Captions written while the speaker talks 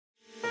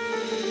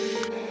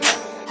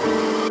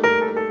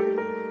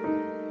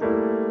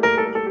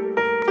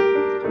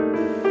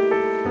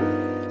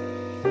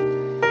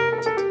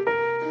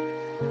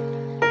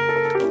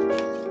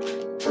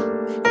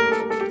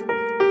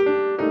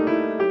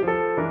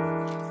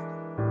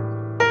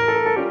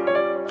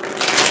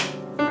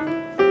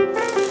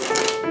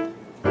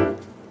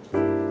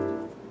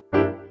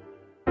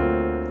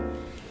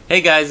Hey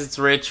guys, it's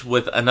Rich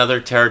with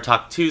another Tarot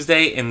Talk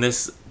Tuesday. In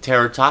this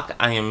Tarot Talk,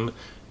 I am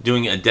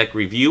doing a deck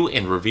review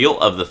and reveal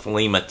of the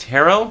Thelema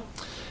Tarot.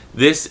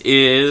 This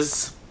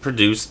is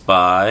produced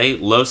by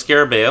Lo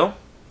Scarabeo,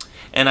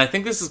 and I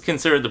think this is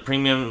considered the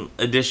premium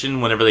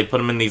edition whenever they put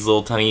them in these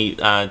little tiny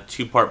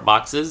two-part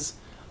boxes.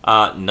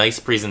 Nice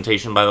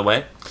presentation, by the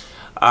way.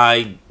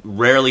 I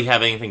rarely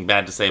have anything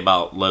bad to say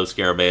about Lo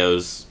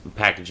Scarabeo's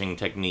packaging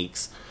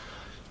techniques.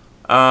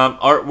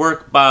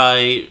 Artwork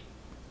by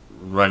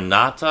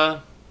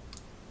Renata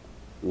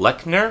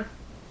Lechner.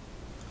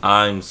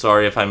 I'm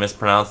sorry if I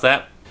mispronounced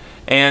that.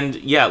 And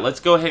yeah, let's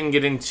go ahead and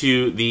get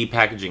into the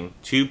packaging.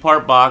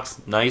 Two-part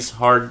box, nice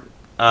hard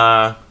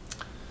cardboard.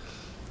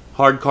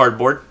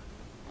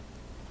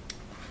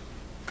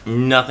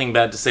 Nothing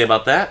bad to say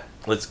about that.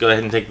 Let's go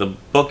ahead and take the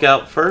book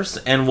out first,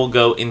 and we'll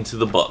go into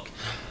the book.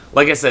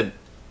 Like I said,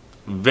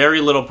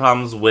 very little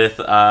problems with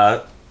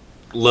Lo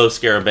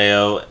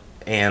Scarabeo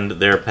and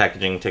their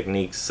packaging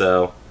techniques,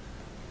 so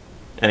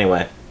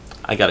anyway,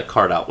 I got a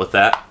card out with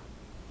that.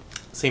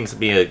 Seems to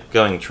be a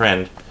going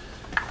trend,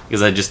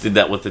 because I just did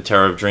that with the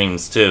Tarot of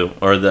Dreams too,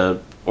 or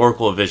the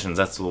Oracle of Visions,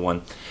 that's the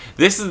one.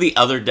 This is the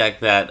other deck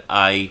that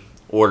I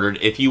ordered.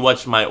 If you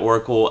watched my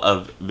Oracle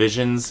of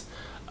Visions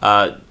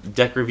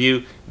deck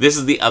review, this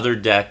is the other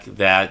deck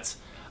that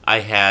I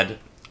had.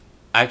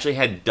 I actually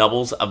had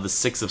doubles of the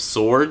Six of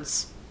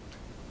Swords,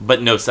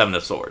 but no Seven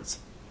of Swords.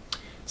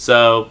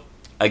 So,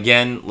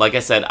 again, like I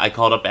said, I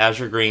called up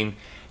Azure Green.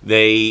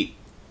 They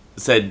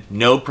said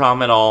no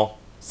problem at all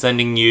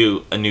sending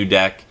you a new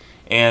deck,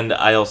 and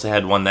I also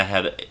had one that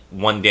had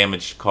one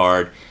damaged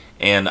card,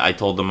 and I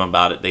told them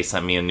about it. They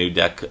sent me a new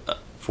deck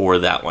for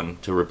that one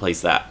to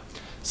replace that.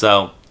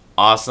 So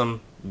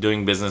awesome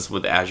doing business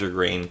with Azure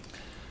Green,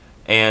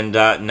 and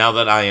now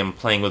that I am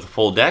playing with a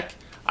full deck,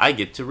 I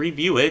get to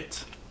review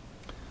it.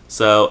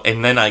 So,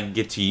 and then I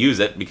get to use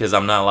it, because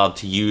I'm not allowed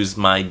to use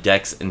my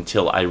decks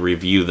until I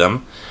review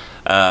them.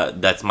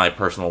 That's my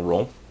personal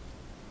rule.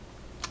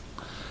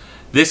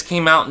 This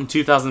came out in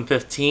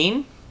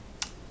 2015,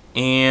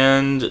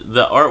 and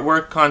the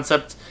artwork,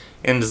 concept,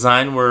 and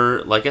design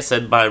were, like I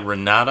said, by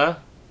Renata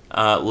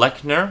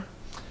Lechner,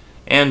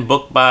 and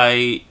book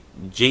by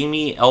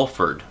Jamie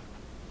Elford.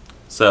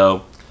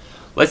 So,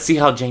 let's see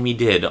how Jamie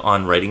did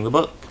on writing the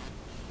book.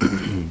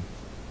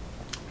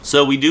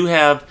 So, we do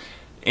have,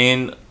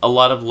 in a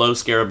lot of Lo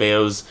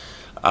Scarabeo's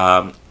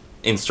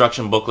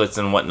instruction booklets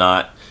and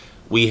whatnot,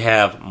 we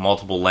have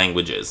multiple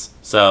languages.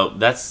 So,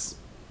 that's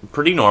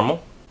pretty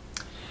normal.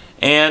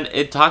 And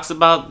it talks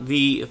about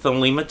the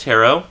Thelema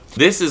Tarot.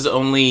 This is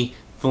only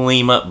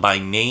Thelema by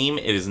name.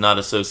 It is not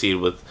associated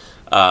with,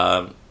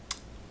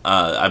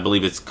 I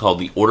believe it's called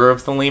the Order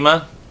of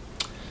Thelema.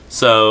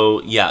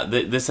 So, yeah,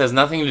 this has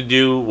nothing to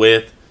do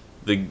with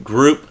the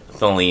group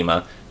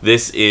Thelema.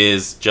 This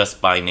is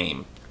just by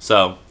name.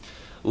 So,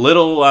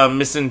 little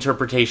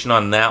misinterpretation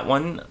on that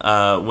one.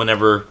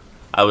 Whenever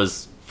I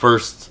was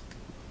first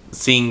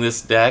seeing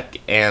this deck,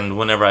 and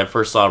whenever I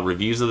first saw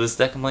reviews of this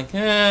deck, I'm like,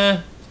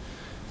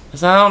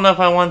 so I don't know if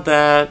I want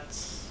that.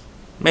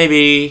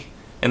 Maybe.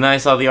 And then I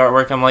saw the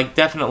artwork. I'm like,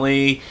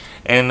 definitely.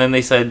 And then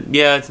they said,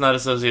 yeah, it's not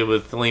associated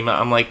with Thelema.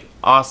 I'm like,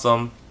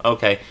 awesome.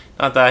 Okay.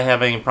 Not that I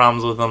have any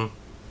problems with them.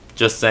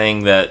 Just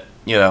saying that,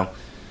 you know,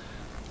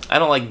 I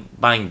don't like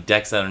buying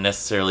decks that are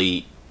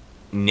necessarily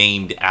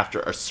named after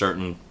a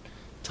certain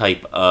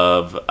type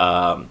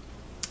of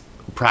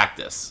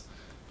practice.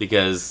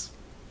 Because,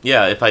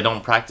 yeah, if I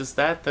don't practice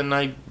that, then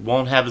I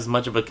won't have as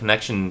much of a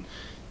connection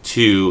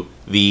to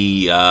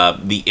the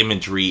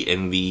imagery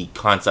and the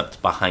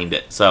concept behind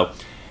it. So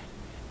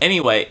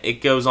anyway,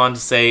 it goes on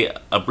to say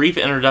a brief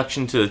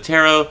introduction to the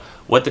tarot,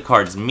 what the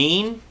cards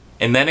mean,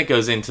 and then it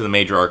goes into the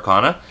major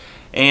arcana,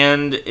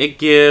 and it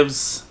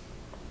gives,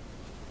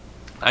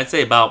 I'd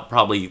say, about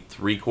probably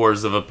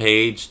 3/4 of a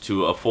page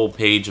to a full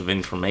page of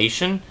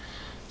information.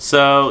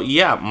 So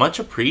yeah, much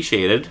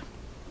appreciated.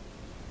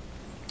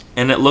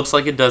 And it looks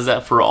like it does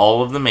that for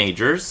all of the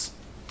majors.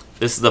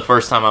 This is the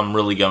first time I'm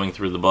really going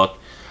through the book,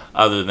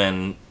 other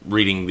than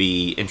reading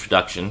the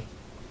introduction.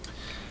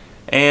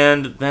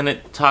 And then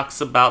it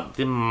talks about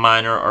the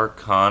minor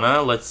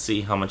arcana. Let's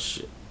see how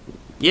much.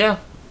 Yeah,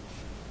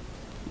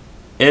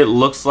 it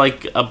looks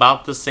like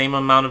about the same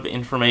amount of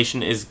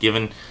information is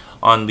given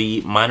on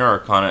the minor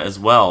arcana as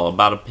well.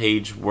 About a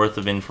page worth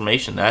of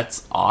information.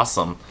 That's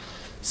awesome.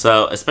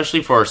 So,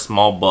 especially for a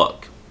small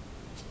book.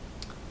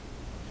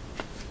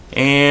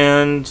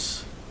 And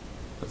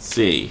let's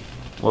see,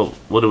 well,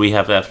 what do we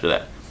have after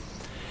that?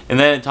 And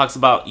then it talks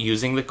about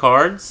using the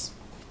cards.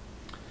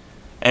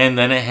 And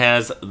then it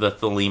has the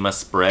Thelema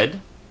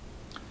spread,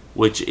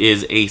 which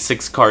is a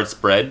 6-card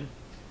spread.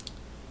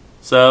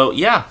 So,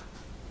 yeah,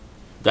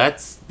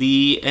 that's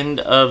the end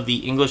of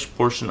the English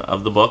portion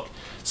of the book.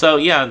 So,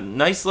 yeah,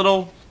 nice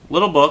little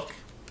book.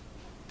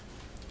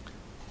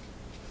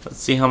 Let's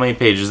see how many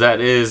pages. That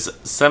is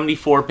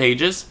 74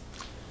 pages.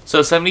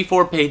 So,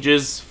 74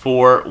 pages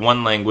for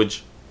one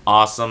language.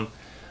 Awesome.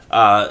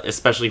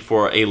 Especially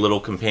for a little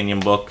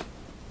companion book.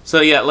 So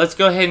yeah, let's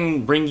go ahead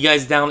and bring you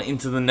guys down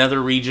into the nether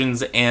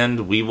regions,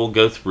 and we will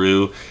go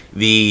through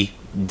the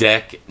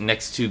deck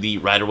next to the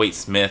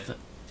Rider-Waite-Smith,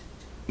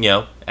 you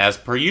know, as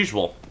per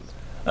usual.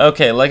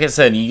 Okay, like I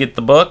said, you get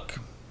the book,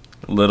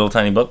 little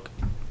tiny book.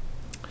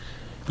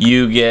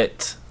 You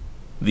get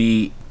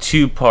the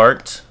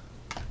 2-part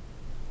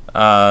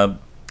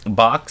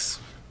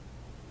box,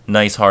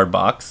 nice hard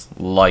box,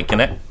 liking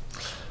it.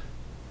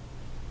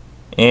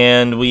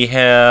 And we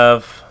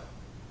have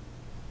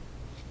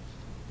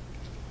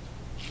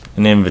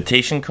an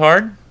invitation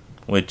card,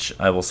 which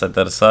I will set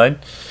that aside,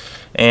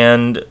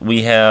 and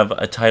we have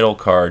a title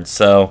card,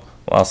 so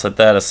I'll set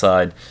that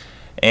aside.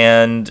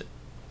 And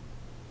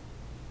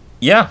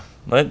yeah,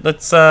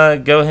 let's go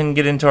ahead and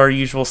get into our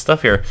usual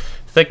stuff here.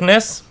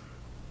 Thickness,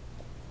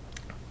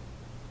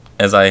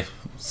 as I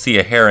see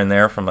a hair in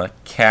there from a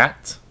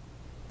cat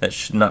that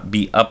should not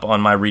be up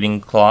on my reading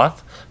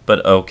cloth,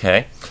 but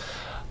okay.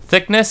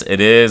 Thickness,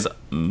 it is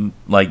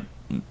like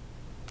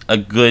a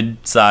good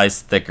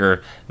size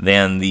thicker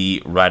than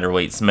the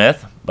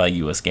Rider-Waite-Smith by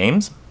US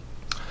Games.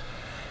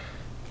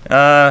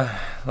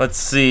 Let's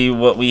see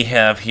what we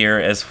have here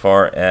as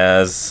far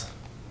as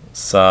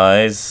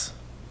size.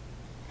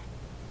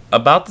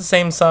 About the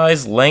same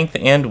size, length,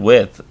 and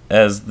width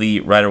as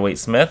the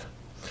Rider-Waite-Smith.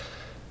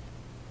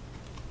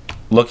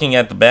 Looking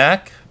at the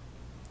back,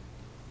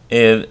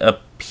 it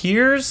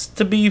appears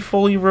to be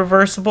fully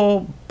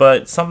reversible,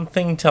 but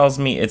something tells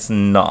me it's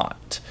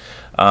not.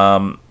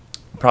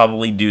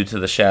 Probably due to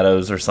the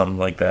shadows or something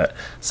like that.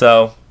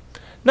 So,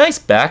 nice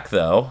back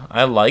though.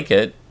 I like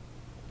it.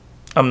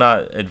 I'm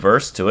not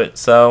adverse to it,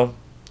 so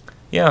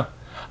yeah,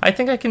 I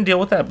think I can deal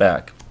with that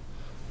back.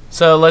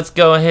 So let's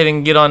go ahead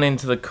and get on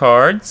into the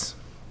cards.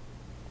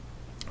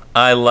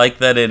 I like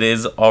that it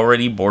is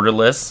already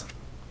borderless,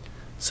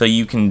 so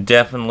you can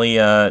definitely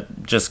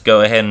just go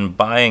ahead and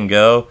buy and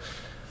go.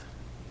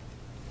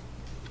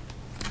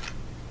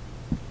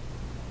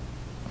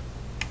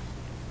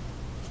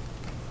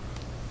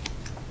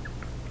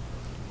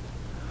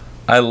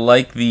 I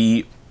like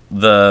the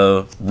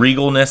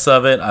regalness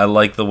of it. I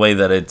like the way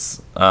that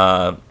it's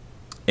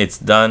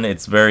done.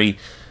 It's very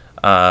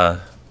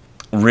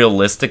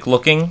realistic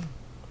looking,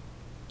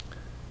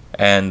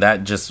 and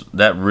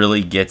that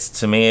really gets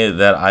to me.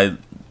 That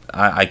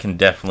I can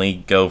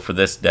definitely go for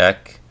this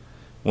deck.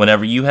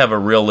 Whenever you have a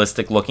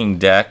realistic looking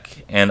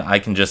deck and I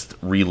can just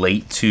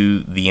relate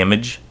to the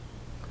image,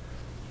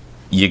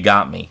 you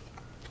got me.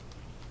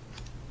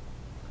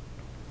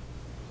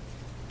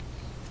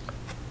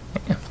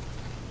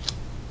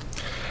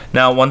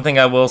 Now, one thing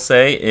I will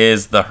say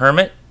is the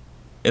Hermit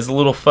is a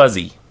little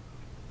fuzzy.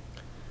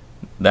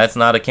 That's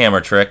not a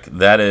camera trick.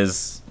 That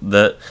is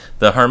the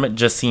Hermit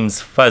just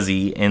seems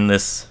fuzzy in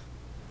this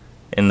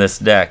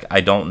deck. I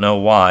don't know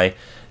why.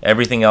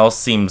 Everything else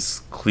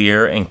seems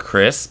clear and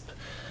crisp.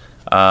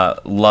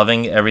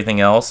 Loving everything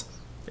else.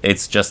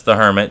 It's just the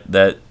Hermit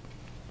that,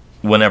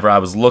 whenever I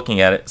was looking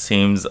at it,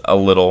 seems a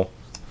little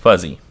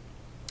fuzzy.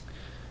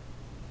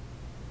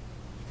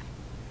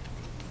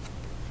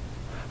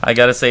 I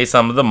gotta say,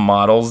 some of the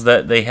models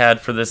that they had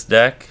for this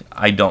deck,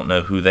 I don't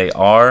know who they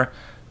are,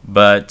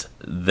 but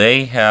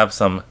they have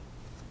some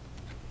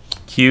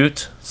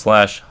cute /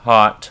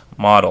 hot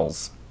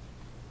models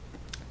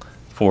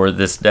for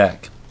this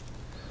deck.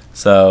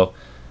 So,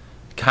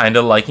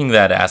 kinda liking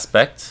that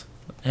aspect.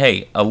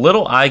 Hey, a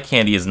little eye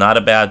candy is not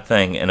a bad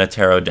thing in a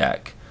tarot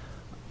deck.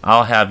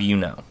 I'll have you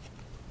know.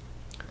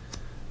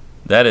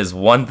 That is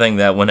one thing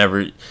that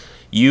whenever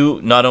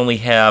you not only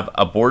have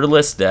a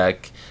borderless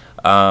deck,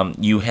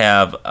 you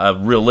have a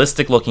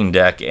realistic looking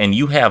deck, and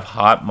you have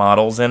hot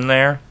models in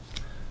there,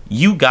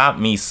 you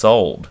got me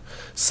sold.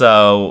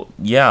 So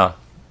yeah,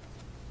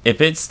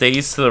 if it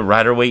stays to the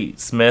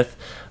Rider-Waite-Smith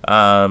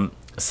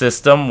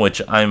system,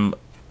 which I'm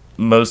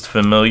most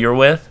familiar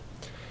with,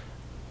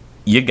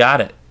 you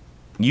got it.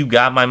 You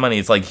got my money.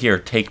 It's like, here,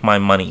 take my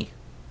money.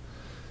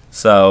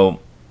 So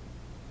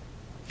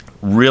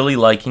really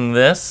liking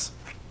this.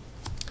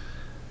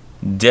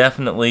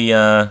 Definitely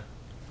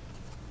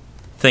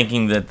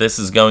thinking that this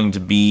is going to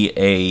be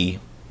a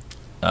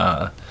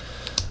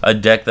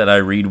deck that I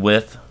read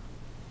with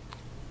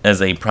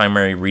as a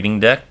primary reading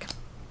deck,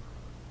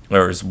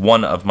 or as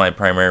one of my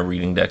primary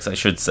reading decks, I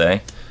should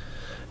say.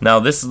 Now,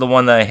 this is the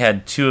one that I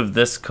had 2 of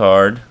this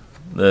card,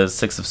 the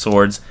 6 of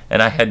Swords,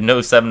 and I had no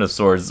 7 of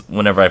Swords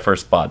whenever I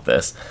first bought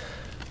this.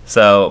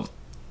 So,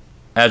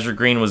 Azure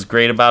Green was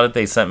great about it.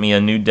 They sent me a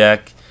new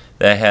deck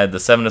that had the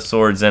 7 of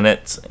Swords in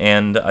it,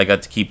 and I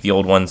got to keep the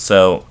old one,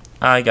 so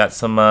I got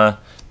some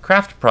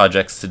craft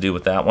projects to do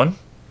with that one.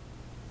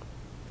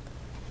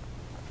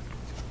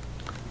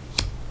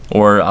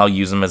 Or I'll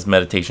use them as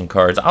meditation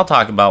cards. I'll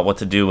talk about what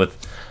to do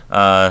with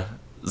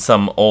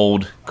some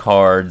old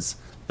cards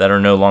that are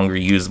no longer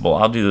usable.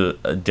 I'll do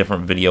a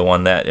different video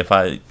on that if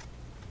I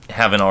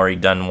haven't already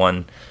done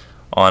one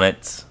on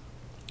it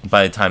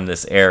by the time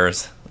this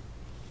airs.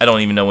 I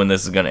don't even know when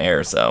this is going to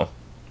air, so.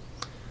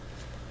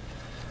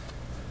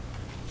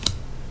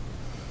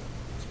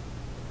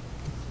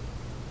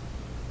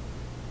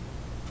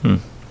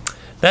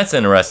 That's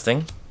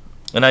interesting.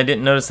 and I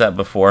didn't notice that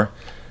before,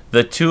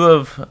 the 2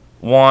 of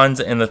Wands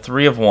and the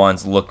 3 of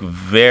Wands look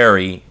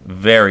very,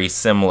 very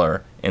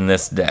similar in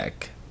this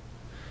deck.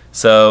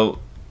 So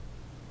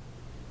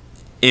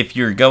if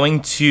you're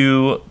going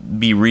to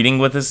be reading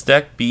with this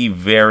deck, be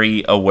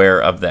very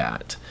aware of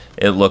that.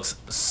 It looks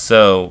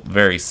so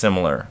very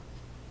similar.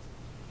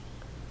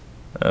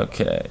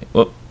 Okay.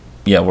 Whoop.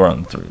 Yeah, we're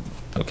on 3.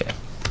 Okay.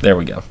 There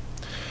we go.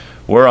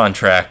 We're on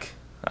track.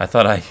 I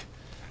thought I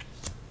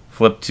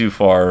flipped too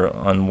far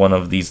on one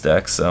of these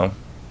decks, so.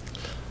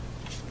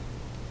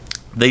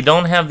 They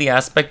don't have the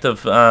aspect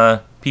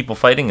of people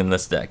fighting in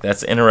this deck.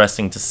 That's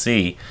interesting to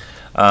see.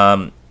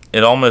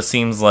 It almost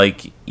seems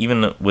like,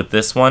 even with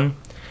this one,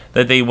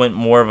 that they went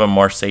more of a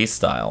Marseille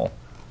style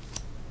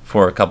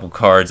for a couple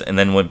cards and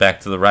then went back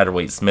to the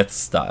Rider-Waite-Smith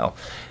style.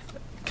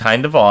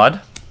 Kind of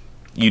odd.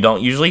 You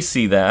don't usually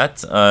see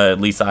that. At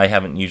least I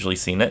haven't usually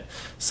seen it.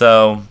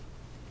 So,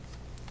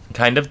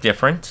 kind of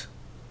different.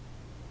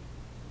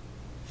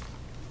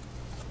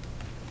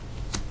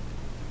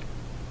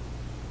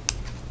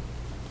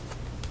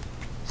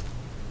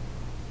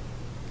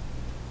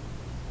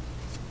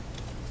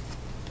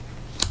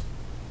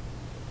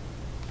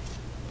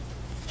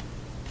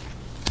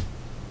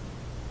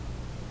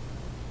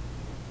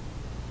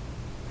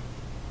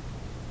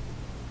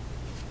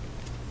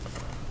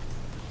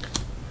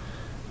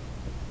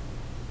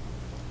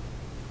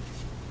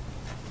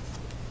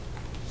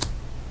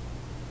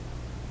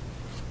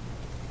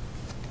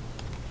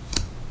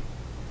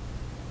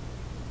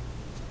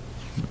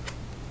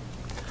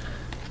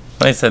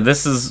 Like I said,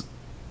 this is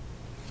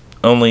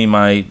only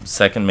my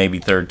second, maybe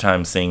third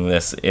time seeing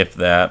this, if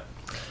that.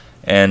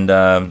 And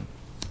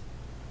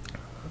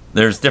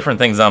there's different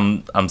things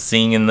I'm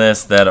seeing in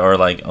this that are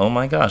like, oh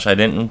my gosh, I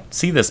didn't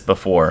see this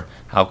before.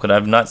 How could I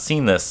have not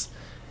seen this?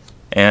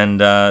 And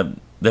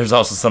there's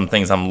also some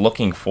things I'm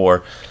looking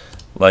for,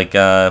 like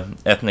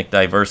ethnic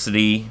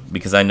diversity,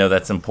 because I know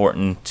that's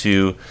important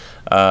to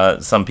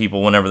some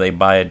people whenever they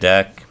buy a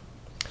deck.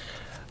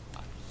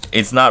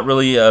 It's not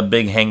really a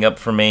big hang-up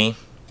for me,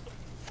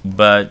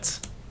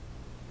 but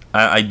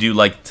I do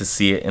like to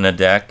see it in a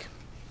deck.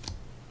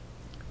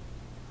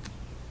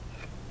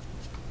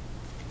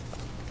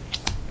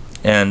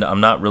 And I'm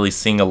not really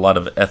seeing a lot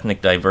of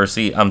ethnic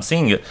diversity. I'm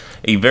seeing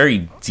a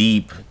very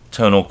deep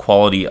tonal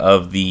quality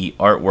of the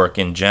artwork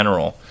in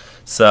general.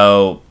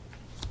 So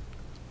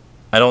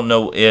I don't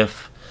know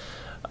if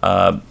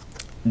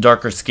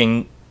darker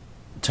skin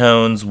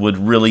tones would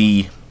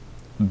really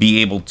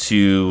be able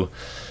to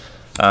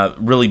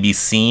really be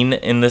seen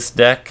in this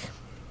deck,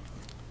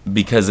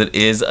 because it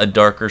is a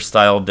darker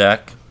style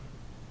deck.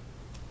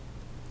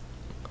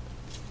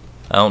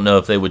 I don't know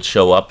if they would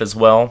show up as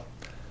well,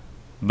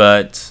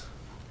 but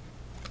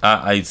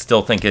I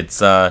still think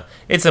it's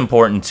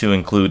important to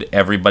include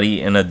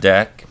everybody in a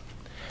deck,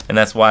 and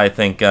that's why I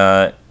think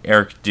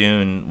Eric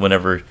Dune,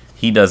 whenever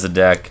he does a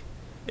deck,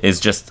 is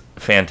just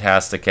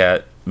fantastic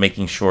at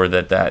making sure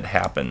that that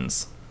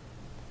happens.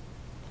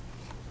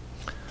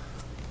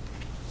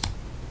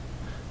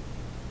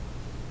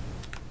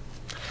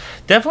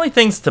 Definitely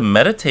things to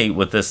meditate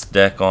with this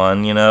deck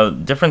on, you know,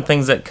 different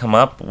things that come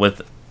up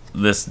with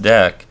this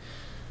deck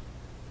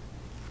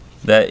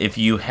that if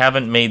you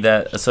haven't made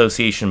that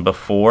association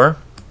before,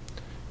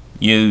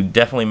 you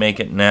definitely make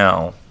it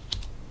now.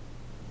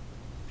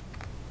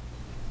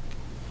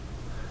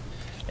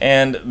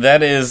 And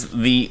that is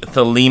the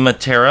Thelema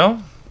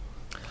Tarot.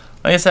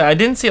 Like I said, I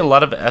didn't see a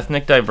lot of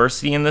ethnic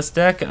diversity in this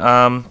deck.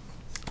 And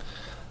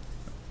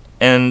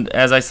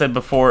as I said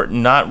before,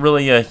 not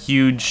really a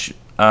huge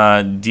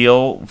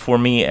deal for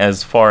me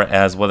as far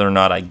as whether or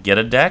not I get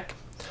a deck,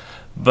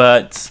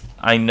 but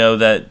I know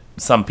that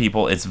some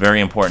people it's very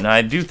important.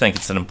 I do think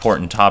it's an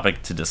important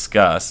topic to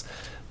discuss,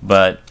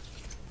 but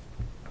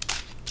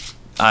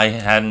I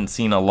hadn't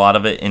seen a lot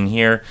of it in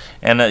here,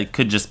 and it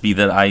could just be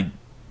that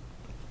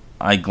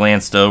I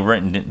glanced over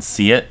it and didn't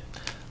see it.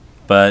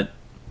 But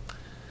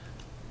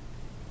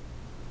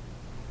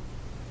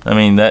I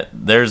mean,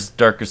 there's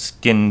darker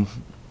skin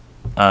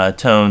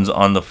tones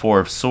on the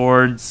Four of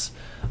Swords.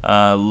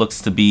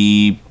 Looks to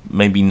be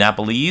maybe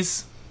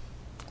Nepalese.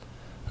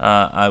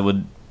 I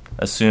would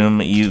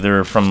assume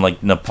either from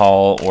like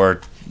Nepal or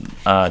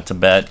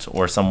Tibet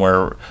or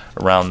somewhere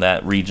around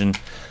that region,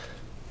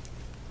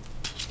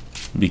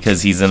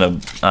 because he's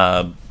in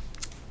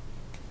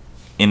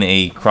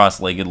a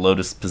cross-legged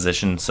lotus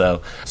position.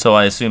 So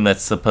I assume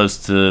that's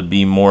supposed to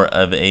be more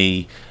of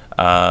a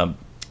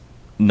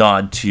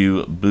nod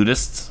to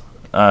Buddhist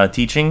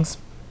teachings.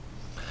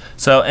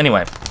 So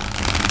anyway,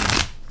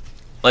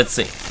 let's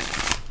see.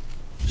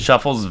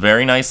 Shuffles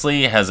very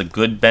nicely, has a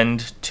good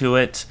bend to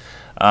it.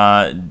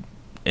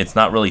 It's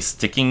not really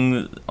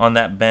sticking on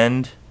that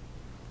bend,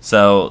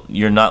 so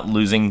you're not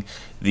losing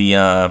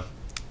the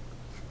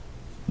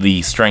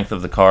strength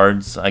of the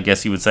cards, I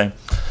guess you would say.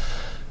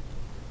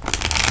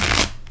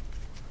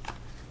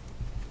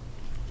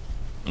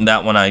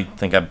 That one I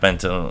think I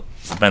bent them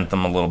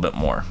a little bit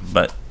more,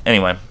 but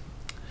anyway,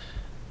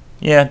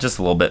 yeah, just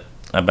a little bit.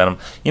 I bent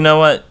them. You know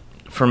what?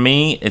 For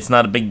me, it's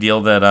not a big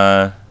deal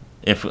that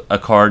if a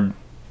card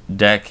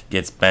deck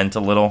gets bent a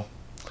little.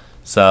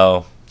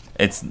 So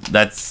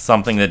that's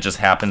something that just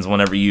happens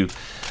whenever you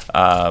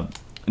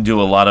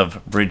do a lot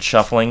of bridge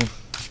shuffling.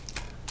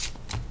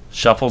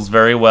 Shuffles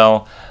very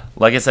well.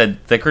 Like I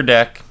said, thicker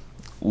deck,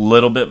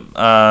 little bit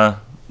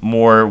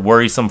more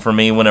worrisome for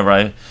me whenever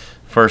I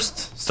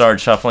first started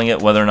shuffling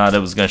it, whether or not it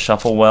was going to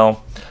shuffle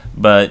well.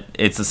 But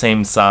it's the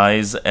same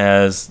size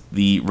as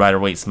the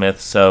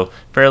Rider-Waite-Smith, so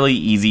fairly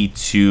easy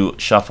to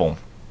shuffle.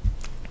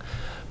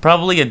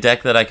 Probably a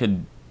deck that I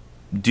could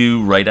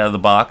do right out of the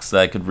box, that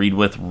I could read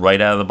with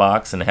right out of the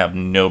box and have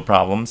no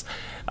problems.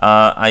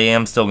 I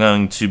am still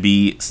going to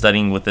be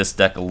studying with this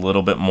deck a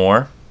little bit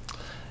more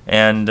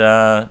and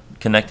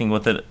connecting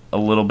with it a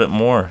little bit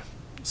more.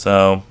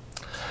 So,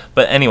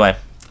 but anyway,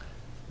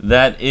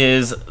 that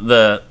is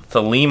the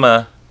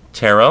Thelema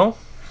Tarot,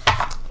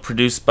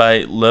 produced by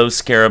Lo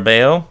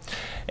Scarabeo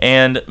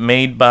and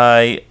made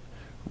by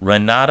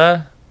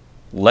Renata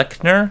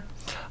Lechner.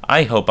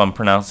 I hope I'm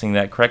pronouncing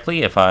that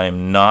correctly. If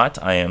I'm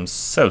not, I am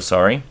so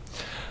sorry.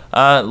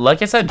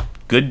 Like I said,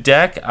 good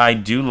deck. I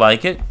do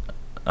like it.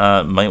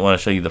 Might want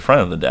to show you the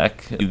front of the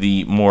deck.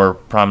 The more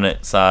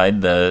prominent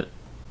side that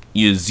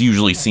is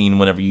usually seen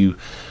whenever you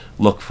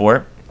look for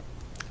it.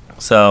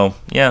 So,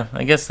 yeah,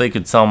 I guess they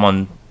could sell them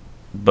on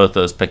both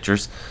those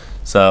pictures.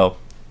 So,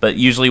 but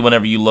usually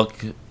whenever you look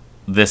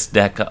this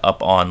deck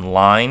up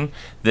online,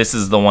 this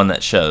is the one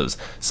that shows.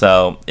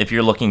 So, if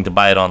you're looking to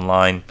buy it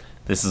online,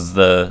 this is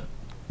the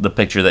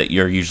picture that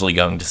you're usually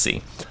going to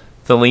see.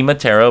 Thelema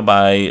Tarot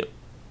by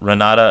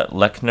Renata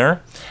Lechner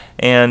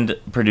and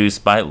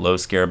produced by Lo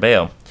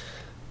Scarabeo.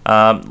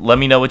 Let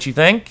me know what you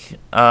think.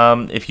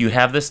 If you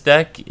have this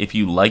deck, if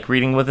you like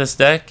reading with this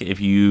deck, if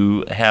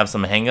you have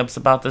some hang-ups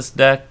about this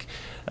deck,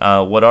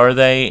 what are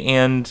they?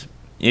 And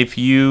if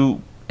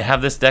you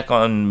have this deck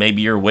on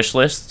maybe your wish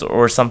list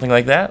or something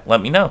like that,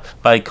 let me know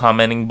by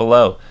commenting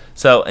below.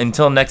 So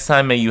until next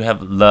time, may you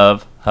have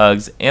love,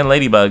 hugs, and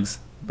ladybugs.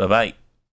 Bye-bye.